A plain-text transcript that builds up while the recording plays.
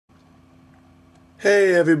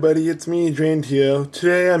Hey everybody, it's me, Drained here.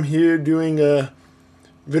 Today I'm here doing a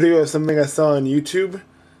video of something I saw on YouTube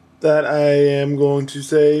that I am going to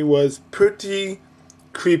say was pretty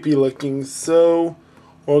creepy looking. So,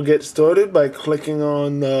 we'll get started by clicking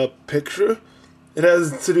on the picture. It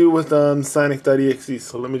has to do with sonic.exe,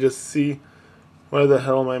 so let me just see where the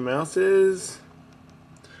hell my mouse is.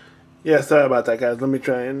 Yeah, sorry about that guys, let me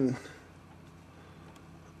try and...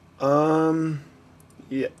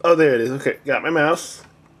 Yeah. Oh, there it is. Okay, got my mouse.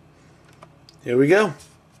 Here we go.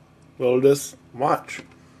 We'll just watch.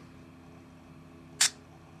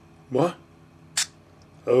 What?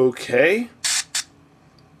 Okay.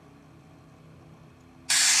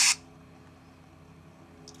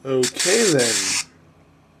 Okay then.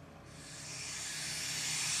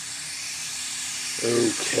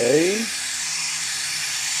 Okay.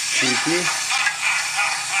 Creepy.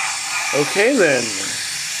 Okay then.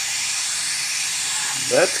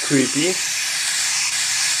 That's creepy.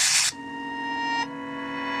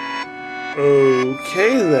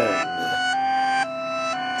 Okay then.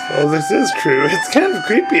 So this is true. It's kind of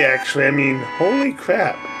creepy actually. I mean, holy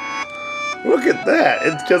crap. Look at that.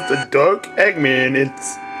 It's just a dark Eggman.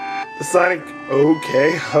 It's the Sonic.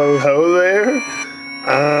 Okay, hello there.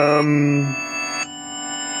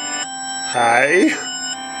 Hi.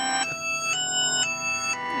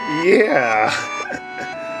 Yeah.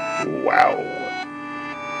 Wow.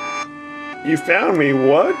 You found me,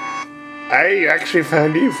 what? I actually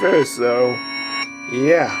found you first, so...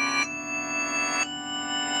 Yeah.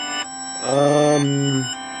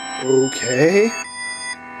 Okay.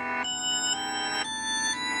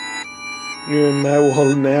 You're in my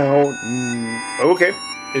world now. Okay,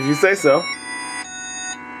 if you say so.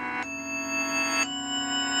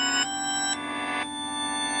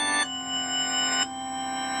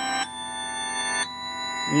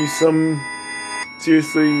 You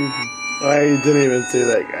seriously... I didn't even say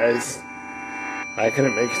that, guys. I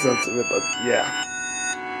couldn't make sense of it, but yeah.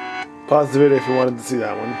 Pause the video if you wanted to see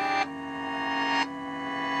that one.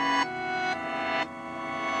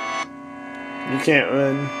 You can't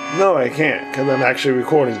run. No, I can't, because I'm actually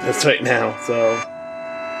recording this right now, so...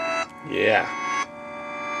 Yeah.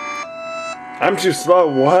 I'm too slow,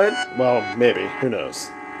 what? Well, maybe. Who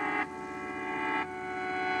knows?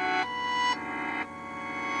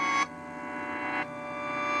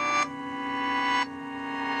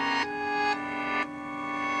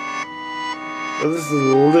 Well, this is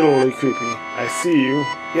literally creepy. I see you.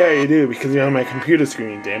 Yeah, you do, because you're on my computer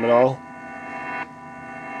screen, damn it all.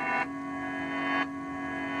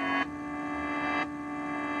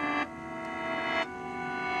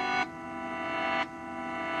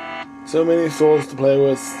 So many souls to play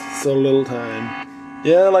with, so little time.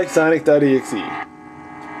 Yeah, like sonic.exe.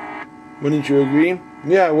 Wouldn't you agree?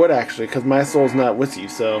 Yeah, I would actually, because my soul's not with you,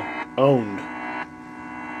 so owned.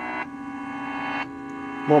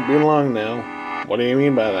 Won't be long now. What do you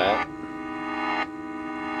mean by that?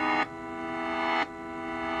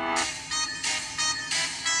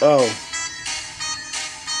 Oh.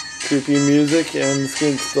 Creepy music and the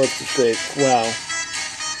screen starts to shake. Wow.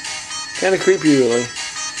 Kinda creepy, really.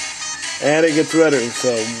 And it gets redder,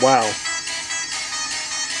 so wow.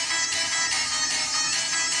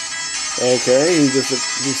 Okay,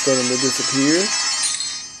 he's starting to disappear.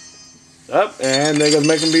 Up, and there goes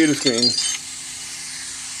my computer screen.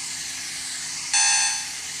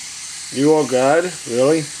 You are God?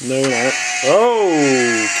 Really? No, you're not.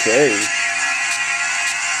 Okay.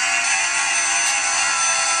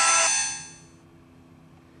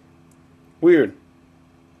 Weird.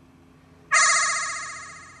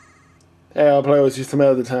 Hey, I'll play with you some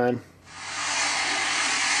other time.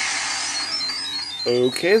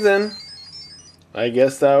 Okay then. I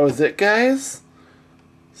guess that was it, guys.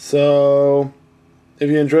 So, if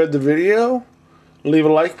you enjoyed the video, leave a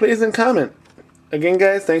like please and comment. Again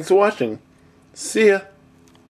guys, thanks for watching. See ya.